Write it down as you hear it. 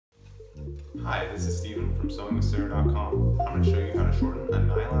Hi, this is Steven from sewingwithsarah.com. I'm going to show you how to shorten a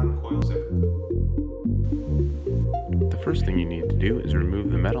nylon coil zipper. The first thing you need to do is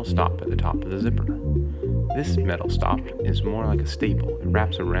remove the metal stop at the top of the zipper. This metal stop is more like a staple. It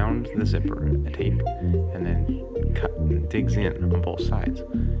wraps around the zipper, a tape, and then digs in on both sides.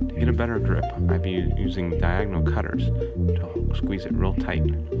 To get a better grip, I've been using diagonal cutters to squeeze it real tight.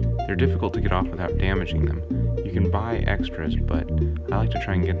 They're difficult to get off without damaging them. You can buy extras, but I like to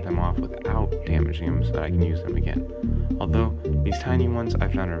try and get them off without damaging them so that I can use them again. Although, these tiny ones I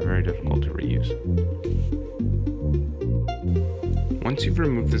found are very difficult to reuse. Once you've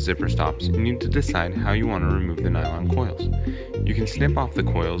removed the zipper stops, you need to decide how you want to remove the nylon coils. You can snip off the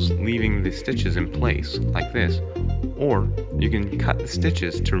coils, leaving the stitches in place, like this, or you can cut the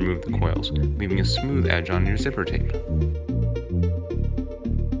stitches to remove the coils, leaving a smooth edge on your zipper tape.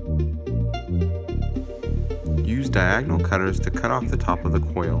 Use diagonal cutters to cut off the top of the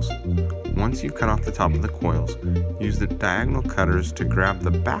coils. Once you've cut off the top of the coils, use the diagonal cutters to grab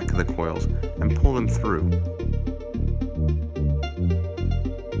the back of the coils and pull them through.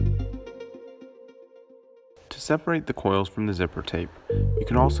 To separate the coils from the zipper tape, you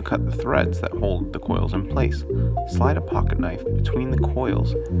can also cut the threads that hold the coils in place. Slide a pocket knife between the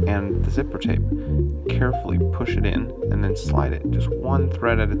coils and the zipper tape. Carefully push it in and then slide it just one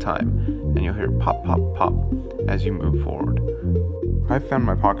thread at a time, and you'll hear pop, pop, pop as you move forward. I've found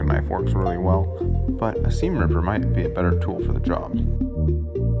my pocket knife works really well, but a seam ripper might be a better tool for the job.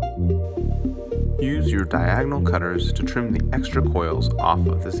 Use your diagonal cutters to trim the extra coils off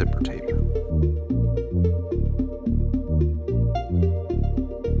of the zipper tape.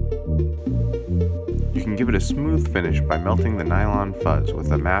 You can give it a smooth finish by melting the nylon fuzz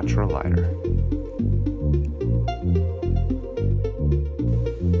with a match or a lighter.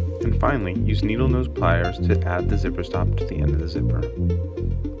 And finally, use needle nose pliers to add the zipper stop to the end of the zipper.